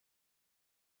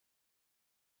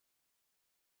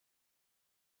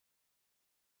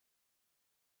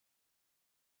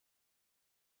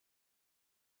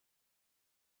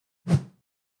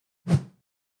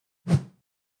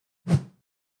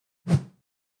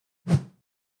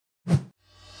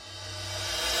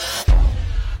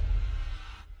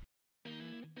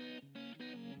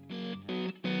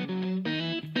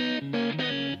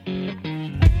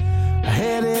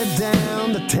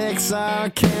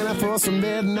Texarkana for some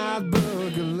midnight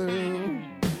boogaloo.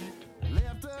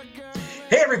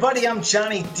 Hey everybody, I'm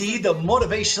Johnny D, the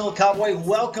Motivational Cowboy.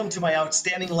 Welcome to my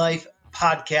Outstanding Life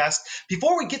podcast.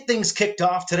 Before we get things kicked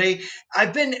off today,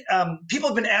 people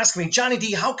have been asking me, Johnny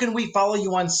D, how can we follow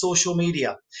you on social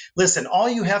media? Listen, all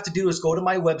you have to do is go to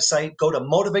my website, go to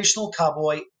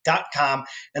motivationalcowboy.com,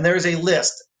 and there's a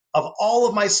list of all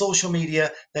of my social media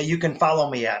that you can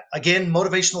follow me at. Again,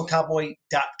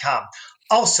 motivationalcowboy.com.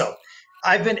 Also,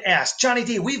 I've been asked, Johnny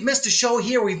D, we've missed a show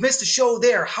here, we've missed a show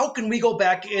there. How can we go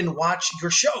back and watch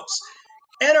your shows?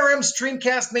 NRM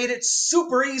Streamcast made it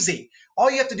super easy.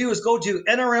 All you have to do is go to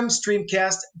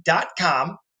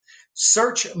nrmstreamcast.com,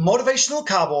 search Motivational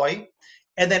Cowboy,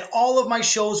 and then all of my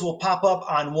shows will pop up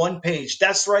on one page.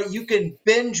 That's right, you can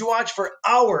binge watch for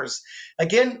hours.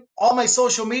 Again, all my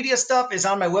social media stuff is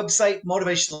on my website,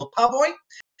 Motivational Cowboy,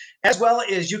 as well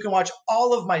as you can watch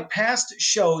all of my past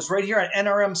shows right here on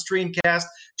NRM Streamcast.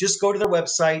 Just go to their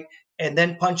website and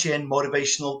then punch in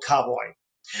Motivational Cowboy.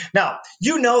 Now,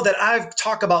 you know that I've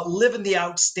talked about living the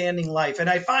outstanding life, and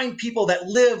I find people that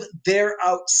live their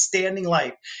outstanding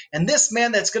life. And this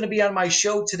man that's going to be on my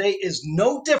show today is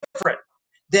no different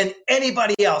than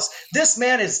anybody else. This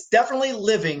man is definitely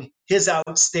living his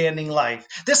outstanding life.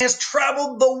 This man has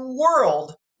traveled the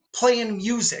world playing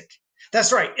music.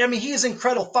 That's right. I mean, he is an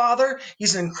incredible father.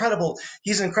 He's an incredible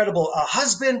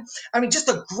husband. I mean, just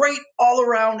a great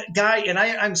all-around guy. And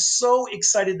I'm so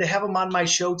excited to have him on my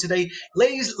show today.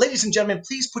 Ladies and gentlemen,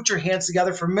 please put your hands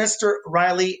together for Mr.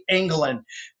 Riley Engelland,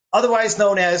 otherwise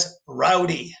known as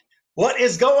Rowdy. What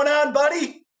is going on,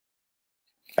 buddy?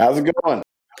 How's it going?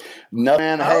 No,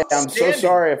 man. Hey, I'm so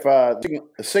sorry if the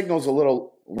signal's a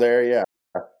little there. Yeah.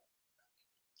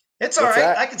 It's all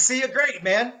right. I can see you great,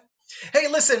 man. Hey,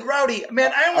 listen, Rowdy,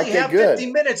 man, I only have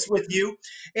 50 minutes with you,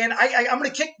 and I'm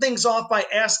going to kick things off by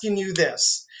asking you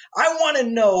this. I want to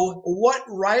know what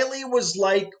Riley was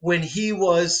like when he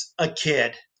was a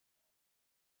kid.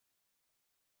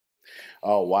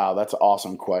 Oh, wow. That's an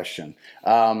awesome question.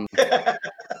 My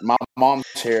mom's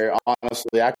here.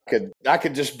 Honestly, I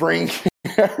could just bring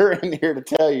her in here to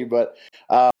tell you, but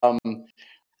I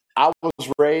was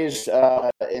raised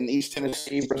in East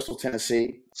Tennessee, Bristol,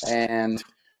 Tennessee, and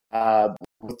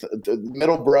with the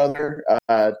middle brother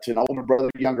to an older brother,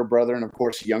 younger brother, and of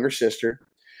course, a younger sister.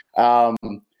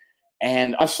 And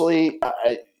honestly,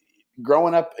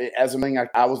 growing up as a man,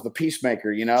 I was the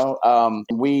peacemaker. You know,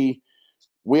 we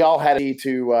all had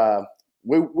to.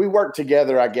 We worked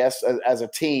together, I guess, as a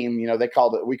team. You know,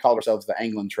 we called ourselves the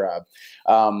England tribe.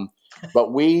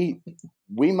 But we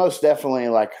most definitely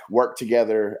worked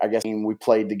together. I guess we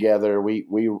played together. We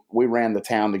ran the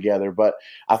town together. But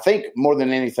I think more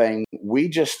than anything, we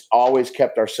just always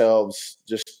kept ourselves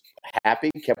just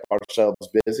happy, kept ourselves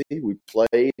busy. We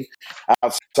played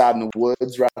outside in the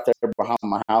woods right there behind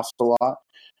my house a lot,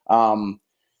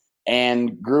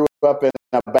 and grew up in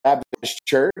a Baptist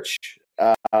church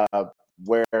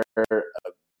where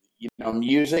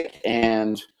music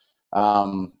and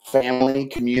family,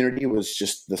 community was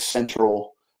just the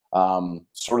central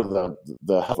sort of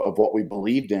the hub of what we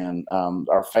believed in,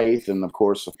 our faith, and of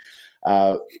course,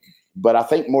 but I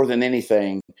think more than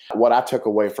anything, what I took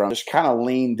away from just kind of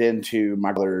leaned into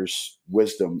my brother's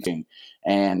wisdom,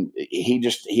 and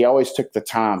he always took the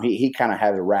time. He kind of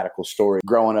had a radical story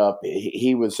growing up.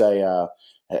 He was a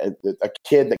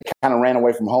kid that kind of ran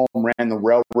away from home, ran the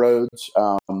railroads.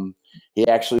 He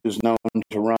actually was known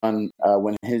to run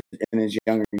in his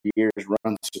younger years,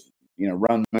 run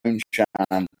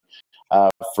moonshine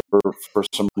for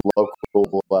some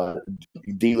local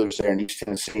dealers there in East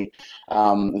Tennessee.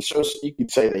 And so you could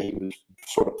say that he was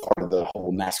sort of part of the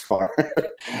whole NASCAR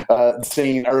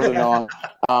scene early on.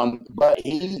 But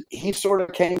he sort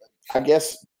of came, I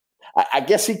guess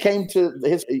he came to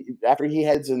his after he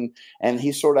heads and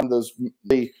he sort of those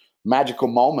really magical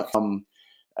moments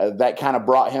that kind of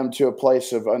brought him to a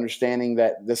place of understanding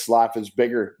that this life is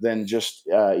bigger than just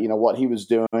what he was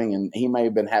doing, and he may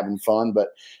have been having fun, but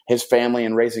his family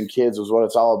and raising kids was what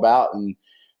it's all about.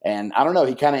 And I don't know,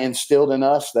 he kind of instilled in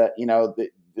us that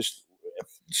just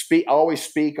always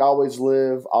speak, always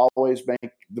live, always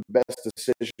make the best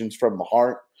decisions from the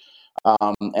heart.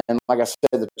 And like I said,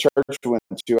 the church we went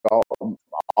to,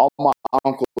 all my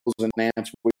uncles and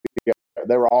aunts,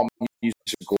 they were all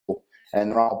musical, and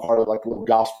they're all part of little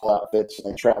gospel outfits,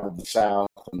 and they traveled the South.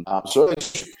 And, so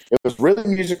it was really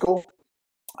musical.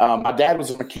 My dad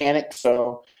was a mechanic,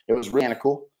 so it was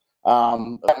mechanical.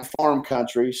 Farm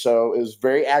country, so it was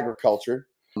very agriculture.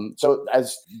 So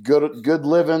as good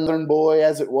living Southern boy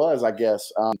as it was, I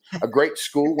guess. A great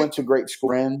school, went to great school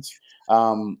friends.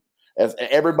 As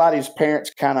everybody's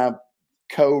parents kind of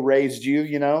co-raised you.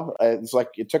 It's like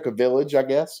it took a village, I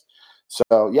guess.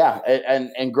 So yeah,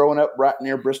 and growing up right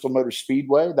near Bristol Motor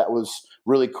Speedway, that was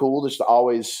really cool. Just to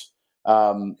always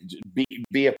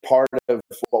be a part of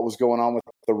what was going on with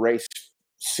the race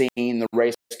scene, the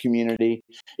race community.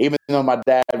 Even though my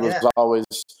dad was always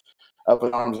up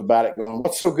in arms about it, going,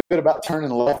 "What's so good about turning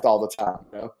left all the time?"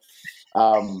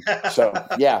 So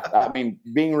yeah, I mean,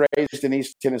 being raised in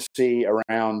East Tennessee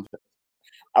around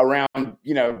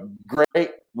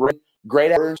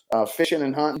great hours, fishing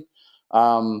and hunting.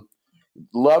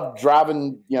 Loved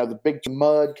driving, the big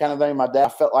mud kind of thing. My dad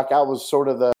felt like I was sort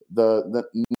of the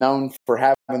known for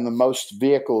having the most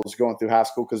vehicles going through high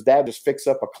school, because Dad just fix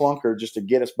up a clunker just to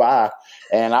get us by,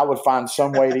 and I would find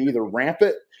some way to either ramp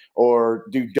it or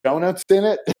do donuts in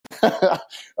it,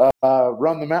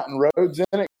 run the mountain roads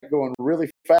in it, going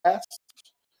really fast.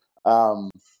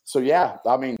 So yeah,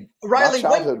 I mean, Riley, my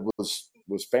childhood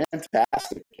was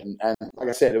fantastic, and like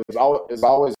I said, it was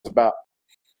always about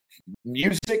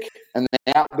music and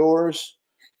the outdoors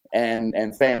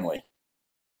and family.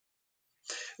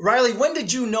 Riley, when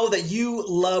did you know that you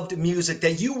loved music,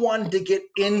 that you wanted to get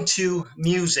into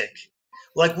music?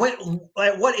 Like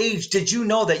at what age did you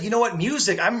know that,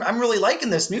 music, I'm really liking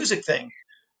this music thing?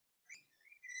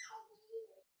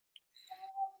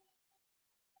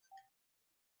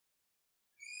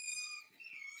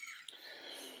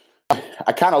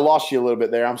 I kind of lost you a little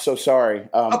bit there. I'm so sorry.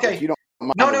 Okay. If you don't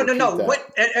mind, No.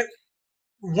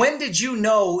 When did you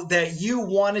know that you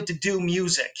wanted to do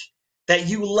music, that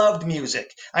you loved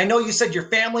music? I know you said your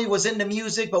family was into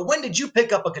music, but when did you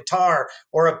pick up a guitar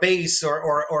or a bass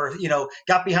or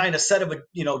got behind a set of a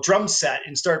drum set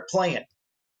and start playing?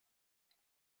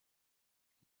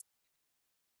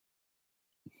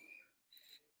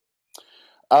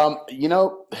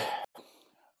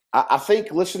 I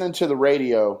think listening to the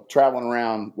radio, traveling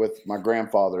around with my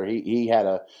grandfather, he had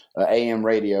a AM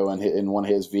radio in one of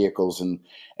his vehicles, and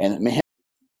man,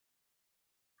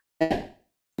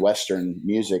 Western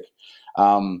music.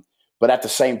 But at the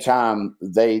same time,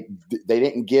 they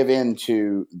didn't give in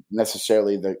to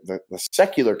necessarily the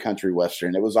secular country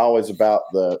Western. It was always about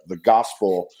the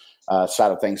gospel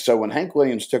side of things. So when Hank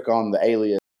Williams took on the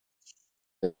Alias,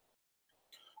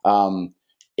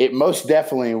 it most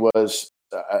definitely was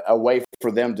a way for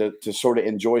them to sort of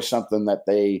enjoy something that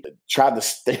they tried to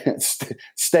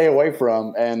stay away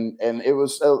from. And it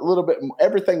was a little bit,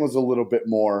 everything was a little bit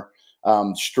more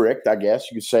strict, I guess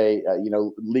you could say,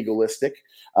 legalistic.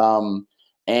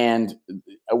 And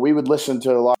we would listen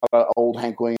to a lot of old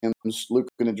Hank Williams, Luke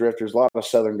and the Drifters, a lot of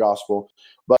Southern gospel.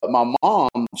 But my mom,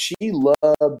 she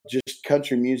loved just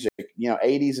country music,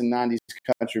 80s and 90s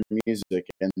country music.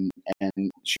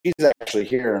 And she's actually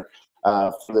here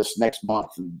for this next month,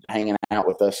 hanging out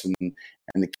with us and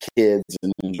the kids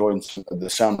and enjoying the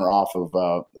summer off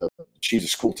of, she's a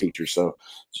school teacher, so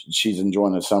she's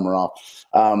enjoying the summer off.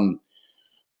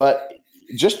 But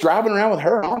just driving around with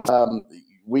her,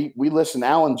 we listened to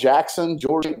Alan Jackson,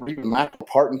 George Reed, Michael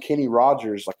Parton, Kenny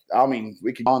Rogers.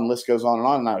 We could go on, the list goes on and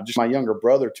on. And my younger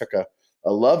brother took a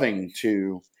loving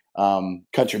to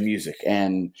country music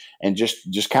and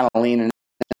just kind of leaning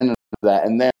into that.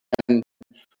 And then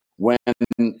when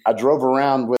I drove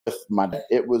around with my dad,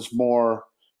 it was more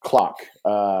clock,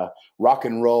 rock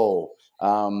and roll,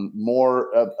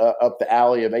 more up the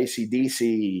alley of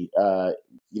AC/DC,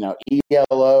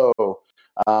 ELO,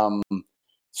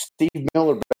 Steve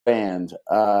Miller Band.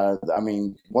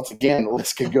 Once again, the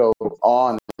list could go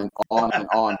on and on and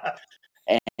on.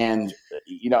 And,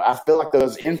 I feel like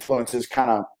those influences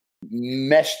kind of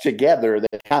mesh together.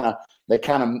 They kind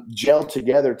of gel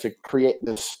together to create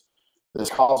this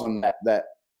cosm that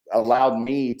allowed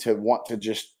me to want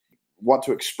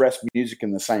to express music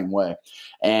in the same way.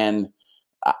 And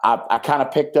I kind of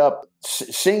picked up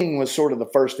singing was sort of the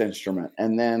first instrument.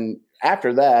 And then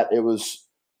after that, it was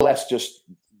less just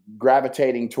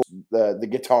gravitating towards the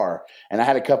guitar. And I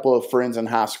had a couple of friends in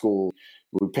high school.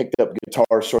 We picked up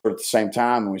guitar sort of at the same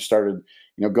time, and we started,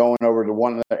 going over to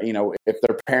one, if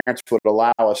their parents would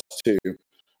allow us to,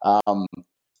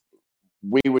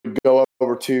 we would go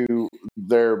over to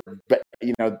their,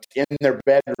 in their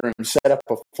bedroom, set up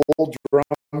a full drum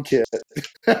kit,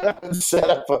 set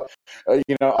up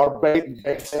our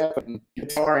bass amp and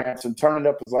guitar amps, and turn it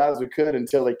up as loud as we could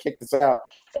until they kicked us out.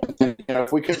 And,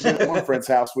 if we couldn't get one friend's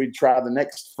house, we'd try the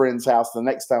next friend's house the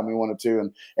next time we wanted to.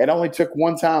 And it only took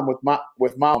one time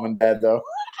with mom and dad, though.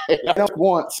 It took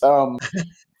once.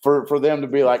 For them to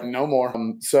be like, no more.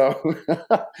 So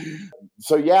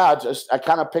yeah, I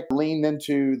kind of leaned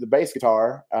into the bass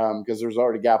guitar because there was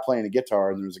already a guy playing the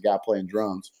guitar and there was a guy playing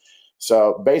drums.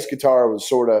 So bass guitar was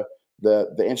sort of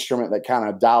the instrument that kind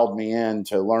of dialed me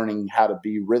into learning how to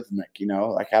be rhythmic,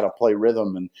 like how to play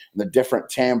rhythm, and the different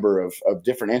timbre of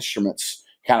different instruments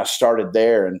kind of started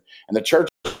there. And the church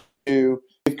youth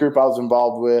group I was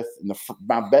involved with, and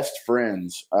my best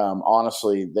friends,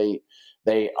 honestly,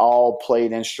 they all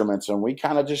played instruments, and we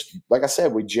kind of just, like I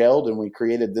said, we gelled and we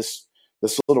created this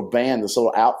little band, this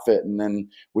little outfit. And then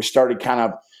we started kind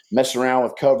of messing around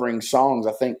with covering songs.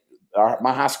 I think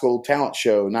my high school talent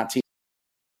show, 19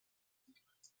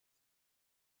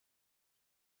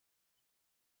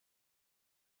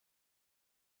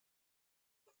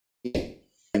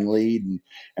 lead,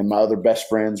 and my other best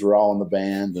friends were all in the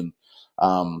band, and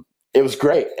it was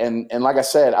great. And like I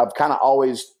said, I've kind of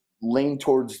always leaned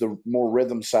towards the more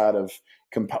rhythm side of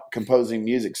composing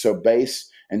music. So bass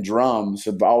and drums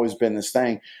have always been this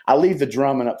thing. I leave the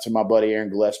drumming up to my buddy Aaron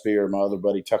Gillespie or my other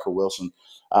buddy Tucker Wilson.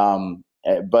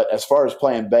 But as far as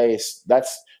playing bass,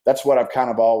 that's what I've kind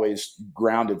of always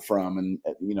grounded from, and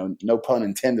no pun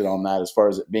intended on that, as far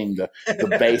as it being the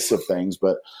base of things.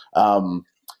 But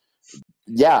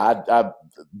yeah, I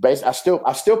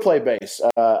still play bass.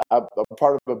 I'm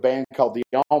part of a band called The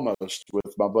Almost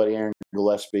with my buddy Aaron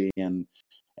Gillespie, and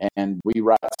we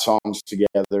write songs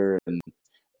together, and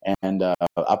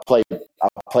I play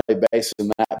bass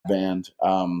in that band.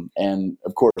 And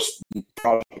of course,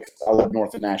 projects. I live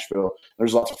north of Nashville.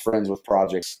 There's lots of friends with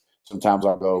projects. Sometimes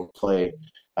I'll go play,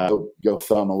 go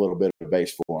thumb a little bit of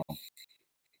bass for them.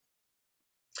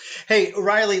 Hey,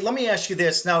 Riley, let me ask you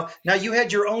this. Now you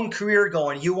had your own career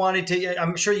going. You wanted to,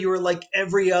 I'm sure you were like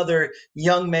every other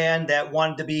young man that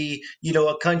wanted to be,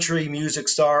 a country music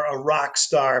star, a rock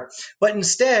star. But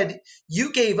instead,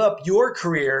 you gave up your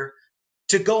career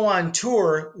to go on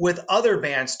tour with other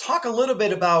bands. Talk a little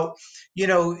bit about,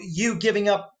 you giving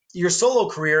up your solo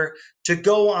career to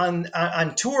go on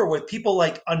tour with people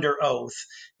like Under Oath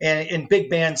and big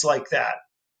bands like that.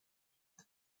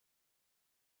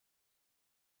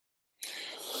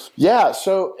 Yeah,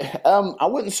 so I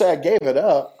wouldn't say I gave it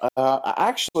up. I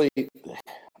actually,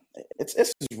 this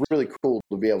is really cool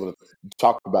to be able to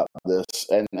talk about this.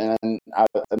 And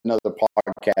another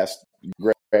podcast,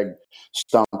 Greg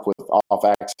Stump with Off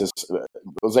Axis,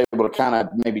 was able to kind of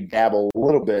maybe dabble a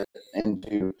little bit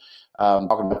into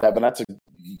talking about that. But that's a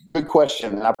good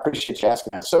question, and I appreciate you asking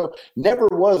that. So never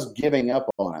was giving up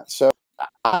on it. So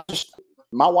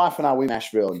my wife and I, we moved to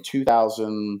Nashville in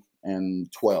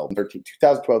 2012,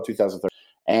 2013.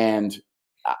 And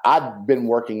I'd been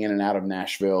working in and out of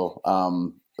Nashville,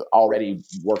 already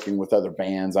working with other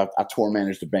bands. I tour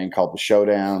managed a band called The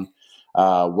Showdown,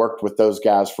 worked with those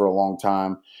guys for a long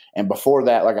time. And before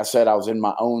that, like I said, I was in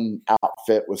my own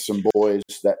outfit with some boys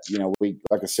that, we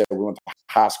went to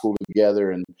high school together,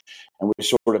 and we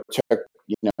sort of took,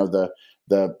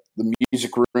 the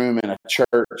music room in a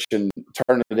church and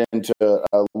turned it into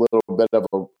a little bit of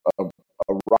a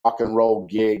rock and roll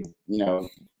gig. We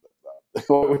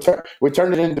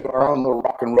turned it into our own little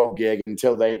rock and roll gig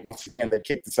until they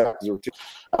kicked us out because we were too.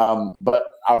 But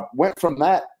I went from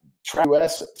that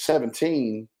US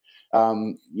 17,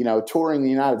 touring the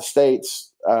United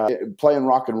States, playing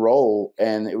rock and roll,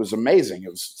 and it was amazing. It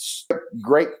was a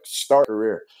great start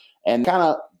career, and kind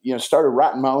of started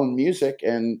writing my own music.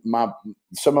 And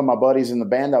some of my buddies in the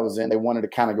band I was in, they wanted to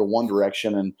kind of go one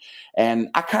direction, and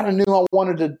I kind of knew I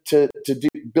wanted to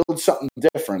build something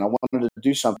different. I wanted to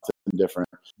do something different,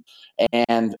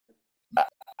 and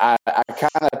I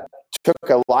kind of took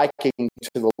a liking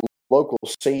to the local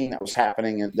scene that was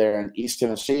happening there in East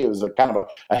Tennessee. It was a kind of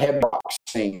a heavy rock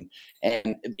scene,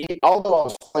 and although I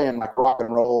was playing like rock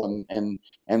and roll and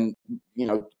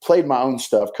played my own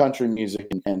stuff, country music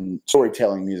and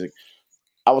storytelling music,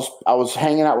 I was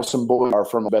hanging out with some boys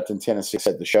from Bethlehem, Tennessee,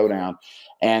 at The Showdown,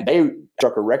 and they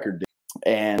struck a record deal,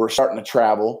 and we're starting to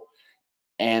travel.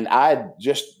 And I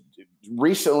just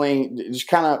recently just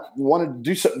kind of wanted to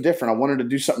do something different. I wanted to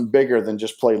do something bigger than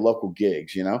just play local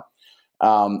gigs, and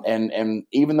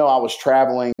even though I was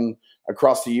traveling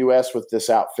across the U.S. with this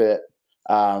outfit,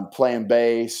 playing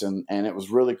bass, and it was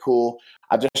really cool,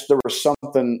 there was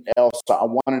something else. I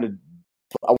wanted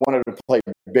to play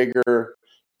bigger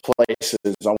places.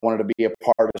 I wanted to be a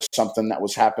part of something that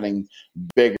was happening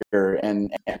bigger,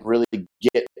 and really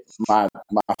get my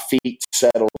feet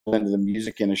settled into the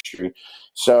music industry.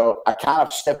 So I kind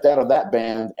of stepped out of that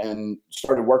band and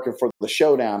started working for The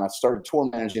Showdown. I started tour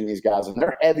managing these guys, and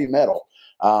they're heavy metal.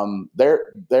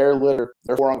 They're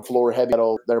 4 on floor heavy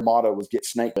metal. Their motto was "Get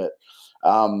Snake Bit."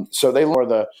 So they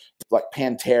were like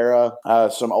Pantera,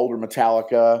 some older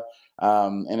Metallica.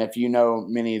 And if you know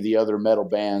many of the other metal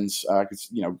bands,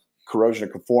 Corrosion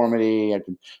of Conformity, I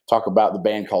could talk about the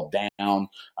band called Down.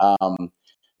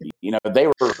 they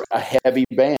were a heavy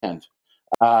band.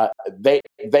 They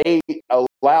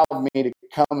allowed me to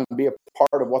come and be a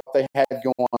part of what they had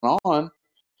going on,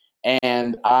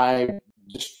 and I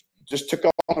just took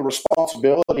on the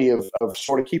responsibility of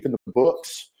sort of keeping the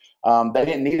books. They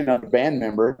didn't need another band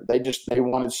member. They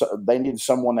needed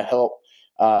someone to help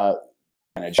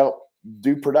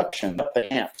do production,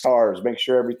 the amp, stars, make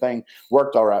sure everything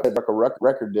worked all right. They had like a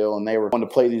record deal, and they were going to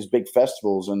play these big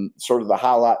festivals. And sort of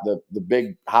the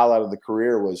big highlight of the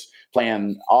career was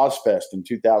playing Ozfest in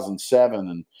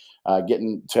 2007 and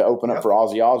getting to open up for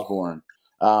Ozzy Osbourne.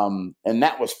 And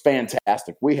that was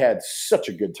fantastic. We had such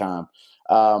a good time.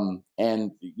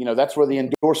 And that's where the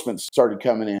endorsements started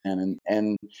coming in,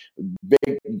 and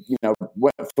big,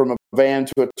 went from a van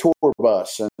to a tour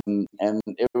bus, and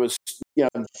it was,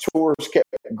 tours kept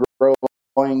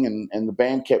growing, and the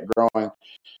band kept growing.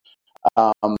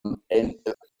 And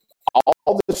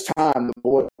all this time, the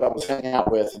boy I was hanging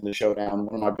out with in the Showdown,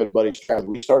 one of my good buddies, Travis,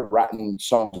 we started writing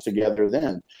songs together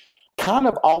then. Kind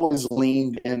of always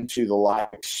leaned into the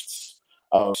likes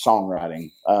of songwriting.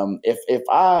 If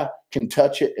I can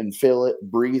touch it and feel it,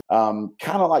 breathe, kind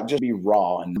of like just be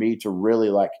raw, and me to really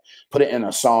like put it in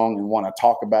a song and want to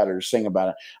talk about it or sing about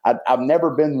it. I've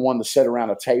never been one to sit around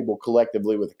a table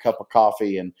collectively with a cup of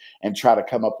coffee and try to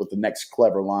come up with the next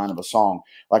clever line of a song.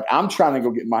 Like, I'm trying to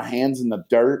go get my hands in the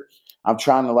dirt. I'm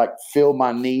trying to like feel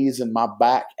my knees and my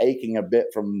back aching a bit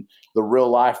from the real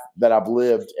life that I've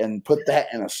lived and put that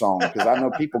in a song, because I know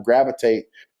people gravitate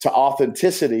to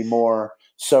authenticity more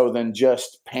so than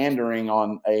just pandering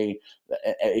on a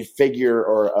figure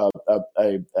or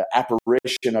a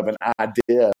apparition of an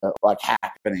idea like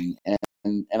happening.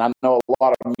 And I know a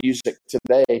lot of music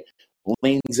today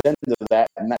leans into that,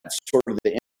 and that's sort of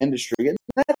the industry, and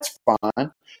that's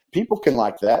fine. People can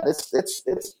like that. It's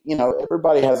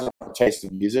everybody has a taste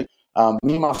of music.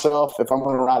 Me myself, if I'm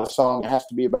going to write a song, it has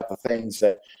to be about the things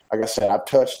that, like I said, I've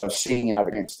touched, I've seen, I've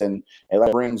experienced, and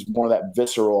it brings more of that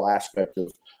visceral aspect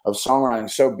of songwriting.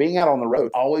 So being out on the road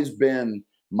always been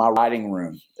my writing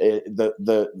room.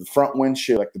 The front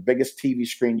windshield, like the biggest TV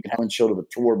screen you can have, windshield of a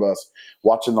tour bus,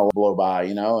 watching the blow by,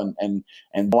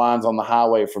 and lines on the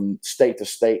highway from state to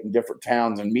state in different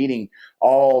towns, and meeting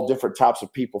all different types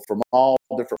of people from all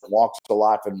different walks of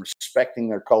life, and respecting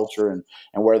their culture and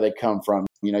where they come from.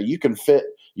 You can fit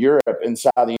Europe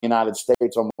inside the United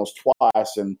States almost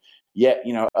twice, and yet,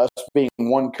 us being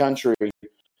one country,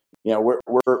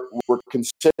 we're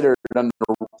considered under,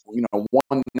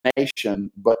 one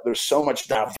nation, but there's so much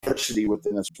diversity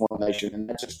within this one nation, and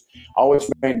that just always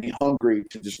made me hungry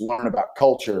to just learn about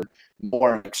culture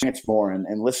more and experience more,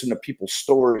 and listen to people's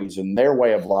stories and their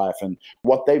way of life, and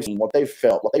what they've seen, what they've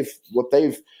felt, what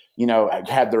they've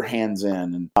had their hands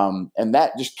in, and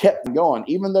that just kept going.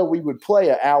 Even though we would play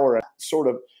an hour, sort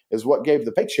of is what gave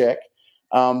the paycheck,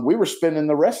 we were spending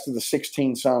the rest of the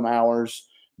 16 some hours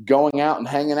going out and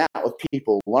hanging out with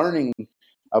people, learning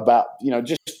about,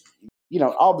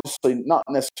 obviously not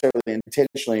necessarily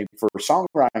intentionally for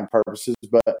songwriting purposes,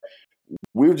 but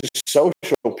we were just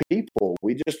social people.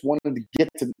 We just wanted to get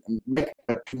to make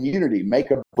a community,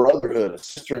 make a brotherhood, a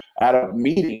sister out of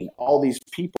meeting all these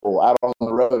people out on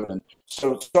the road. And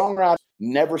so songwriting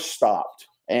never stopped.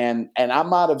 And I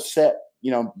might have set,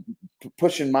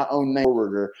 pushing my own name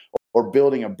forward, or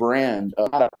building a brand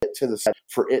to the side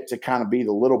for it to kind of be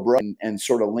the little brother and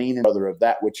sort of lean in brother of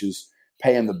that, which is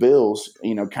paying the bills,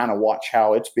 kind of watch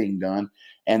how it's being done.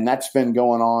 And that's been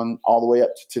going on all the way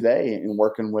up to today, and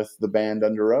working with the band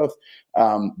Under Oath.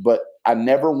 But I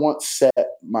never once set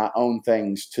my own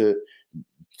things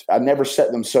I never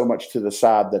set them so much to the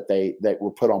side that they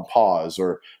were put on pause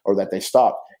or that they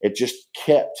stopped. It just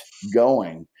kept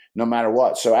going no matter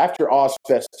what. So after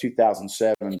Ozfest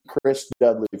 2007, Chris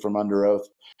Dudley from Under Oath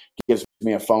gives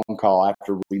me a phone call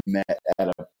after we met at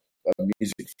a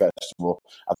music festival.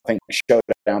 I think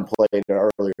Showdown played an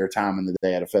earlier time in the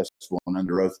day at a festival, and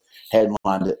Under Oath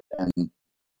headlined it. And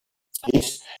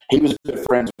he was good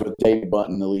friends with Dave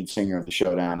Bunton, the lead singer of the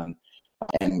Showdown,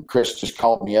 and Chris just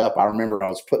called me up. I remember I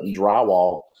was putting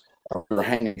drywall, we were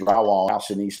hanging drywall house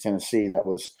in East Tennessee. That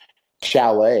was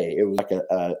chalet. It was like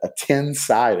a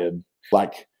 10-sided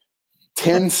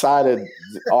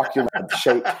oculent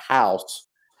shaped house.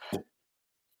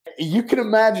 You can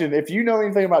imagine, if you know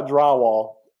anything about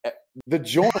drywall, the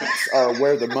joints are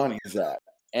where the money's at.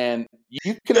 And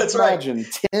you can imagine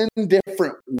 10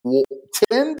 different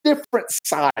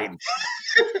sides.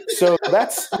 So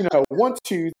that's, 1,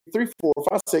 2, 3, 4,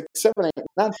 5, 6, 7, 8,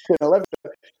 9, 10, 11.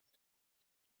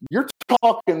 you're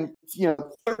talking,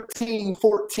 13,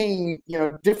 14,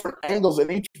 different angles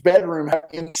in each bedroom.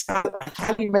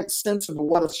 How do you make sense of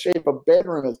what a shape a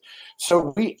bedroom is?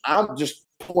 So I'm just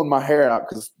pulling my hair out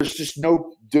because there's just and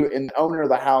the owner of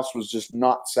the house was just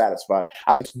not satisfied.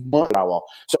 I was drywall.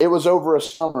 So it was over a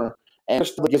summer, and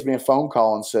he gives me a phone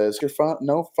call and says,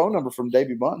 no phone number from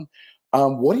Davey Bunton.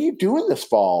 What are you doing this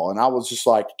fall? And I was just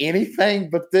like, anything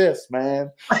but this,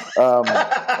 man.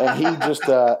 And he just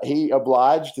he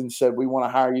obliged and said, we want to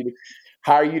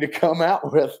hire you to come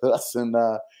out with us, and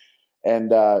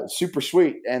super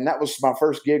sweet. And that was my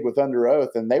first gig with Under Oath,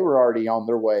 and they were already on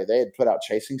their way. They had put out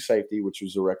Chasing Safety, which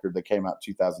was a record that came out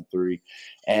in 2003,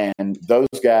 and those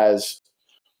guys,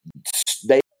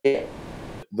 they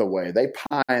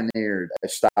pioneered a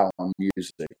style of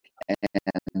music, and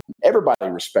everybody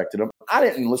respected them. I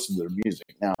didn't listen to their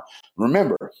music. Now,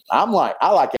 remember, I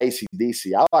like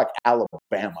AC/DC. I like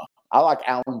Alabama. I like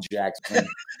Alan Jackson.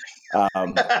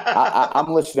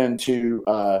 I'm listening to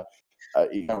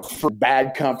for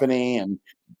Bad Company, and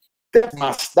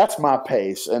that's my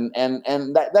pace, and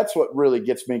that's what really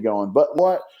gets me going. But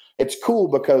it's cool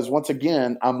because once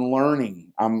again, I'm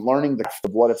learning the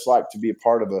of what it's like to be a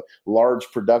part of a large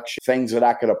production, things that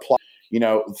I could apply,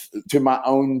 to my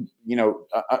own,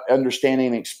 understanding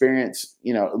and experience,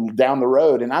 down the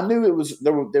road. And I knew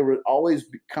there would always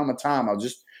come a time. I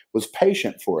just was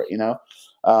patient for it,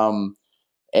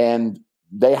 and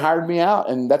they hired me out,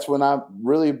 and that's when I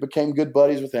really became good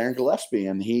buddies with Aaron Gillespie.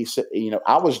 And he said,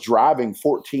 I was driving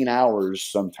 14 hours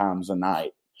sometimes a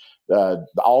night.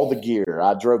 All the gear.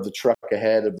 I drove the truck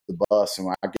ahead of the bus, and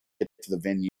when I get to the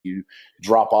venue,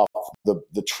 drop off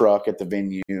the truck at the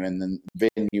venue, and then the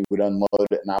venue would unload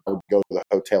it, and I would go to the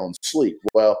hotel and sleep.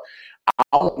 Well,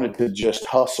 I wanted to just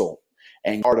hustle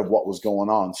and part of what was going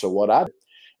on. So what I did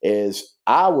is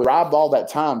I would drive all that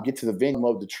time, get to the venue,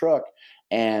 load the truck,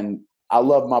 and I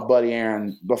loved my buddy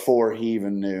Aaron before he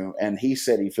even knew, and he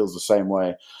said he feels the same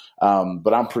way.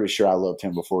 But I'm pretty sure I loved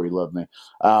him before he loved me.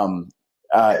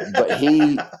 But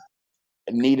he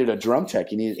needed a drum tech.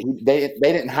 They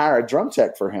didn't hire a drum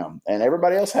tech for him, and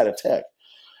everybody else had a tech.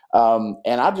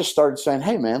 And I just started saying,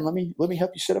 "Hey, man, let me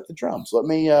help you set up the drums. Let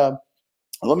me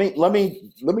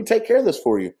take care of this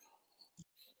for you."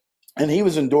 And he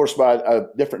was endorsed by a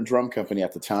different drum company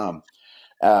at the time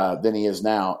than he is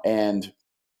now, and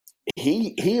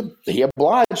he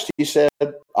obliged. He said,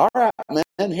 "All right,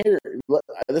 man, here,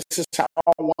 this is how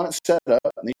I want it set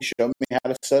up." And he showed me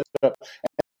how to set it up.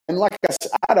 And like I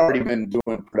said, I'd already been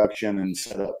doing production and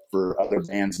set up for other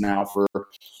bands now for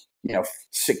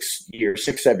 6 years,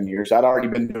 7 years. I'd already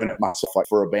been doing it myself, like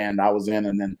for a band I was in,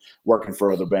 and then working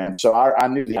for other bands. So I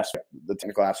knew the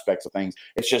technical aspects of things.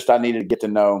 It's just I needed to get to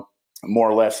know more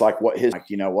or less like what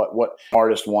what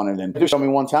artist wanted. And he showed me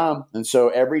one time. And so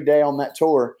every day on that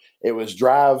tour, it was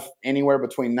drive anywhere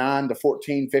between 9 to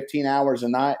 14, 15 hours a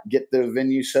night, get the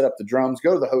venue, set up the drums,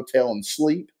 go to the hotel and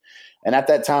sleep. And at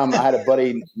that time, I had a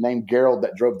buddy named Gerald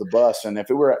that drove the bus. And if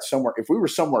we were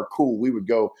somewhere cool, we would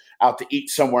go out to eat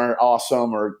somewhere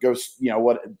awesome, or go,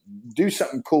 do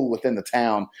something cool within the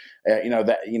town,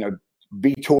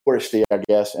 be touristy, I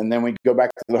guess. And then we'd go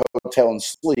back to the hotel and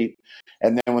sleep.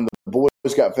 And then when the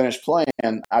boys got finished playing,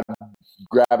 I'd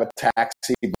grab a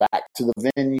taxi back to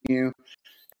the venue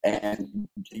and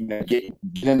get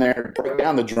in there, break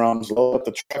down the drums, load up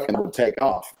the truck, and we'll take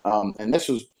off. And this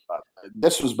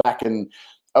was back in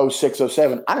 06,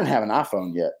 07. I didn't have an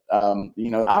iPhone yet.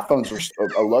 iPhones were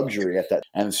a luxury at that.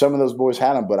 And some of those boys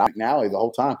had them, but I McNally the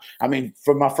whole time. I mean,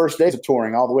 for my first days of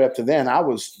touring all the way up to then, I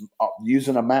was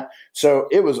using a map. So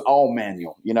it was all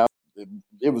manual,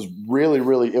 It was really,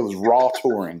 really, it was raw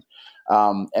touring.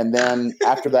 And then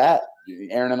after that,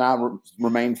 Aaron and I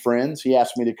remained friends. He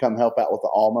asked me to come help out with the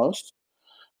Almost.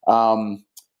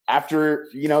 After,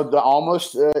 the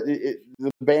Almost,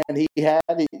 the band he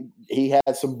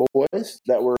had some boys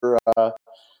that were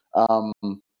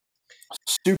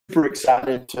super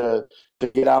excited to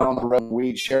get out on the road.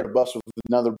 We shared a bus with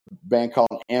another band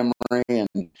called Emery,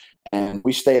 and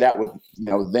we stayed out with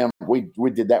them. We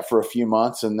did that for a few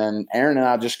months, and then Aaron and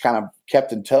I just kind of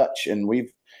kept in touch, and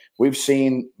we've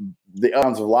seen the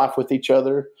ends of life with each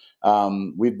other.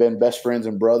 We've been best friends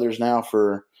and brothers now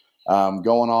for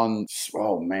going on,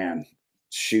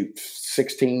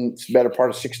 better part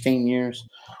of 16 years.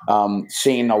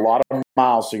 Seen a lot of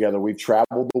miles together. We've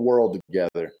traveled the world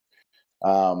together.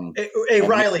 Hey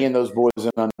Riley, and those boys in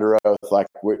Under Oath, like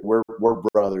we're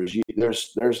brothers.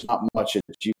 There's not much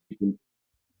that you can.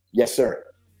 Yes, sir.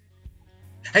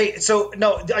 Hey, so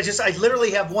no, I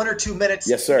literally have 1 or 2 minutes.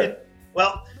 Yes, sir.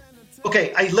 Well,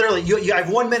 Okay, I literally, you I have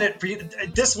 1 minute for you.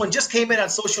 This one just came in on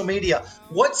social media.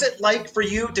 What's it like for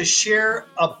you to share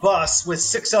a bus with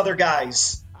 6 other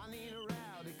guys?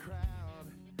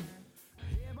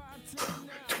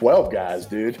 12 guys,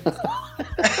 dude.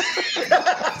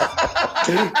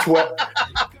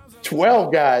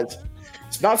 12 guys.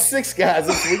 It's not 6 guys.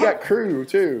 We got crew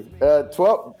too.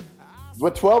 12.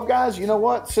 With 12 guys, you know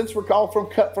what? Since we're all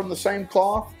cut from the same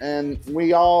cloth, and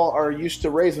we all are used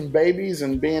to raising babies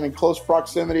and being in close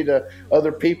proximity to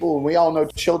other people, and we all know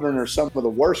children are some of the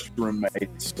worst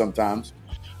roommates sometimes.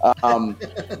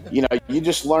 You know, you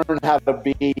just learn how to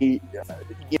be,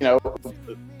 you know,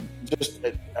 just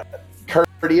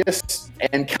courteous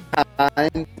and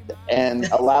kind, and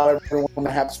allow everyone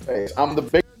to have space. I'm the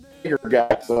bigger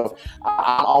guy, so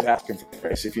I'm always asking for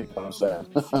space, if you know what I'm saying.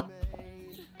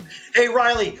 Hey,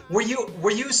 Riley, will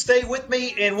you stay with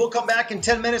me, and we'll come back in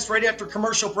 10 minutes right after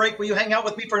commercial break? Will you hang out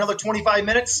with me for another 25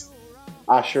 minutes?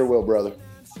 I sure will, brother.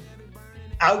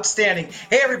 Outstanding.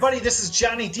 Hey, everybody, this is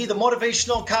Johnny D, the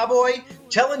Motivational Cowboy,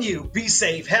 telling you, be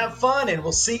safe, have fun, and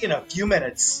we'll see you in a few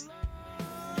minutes.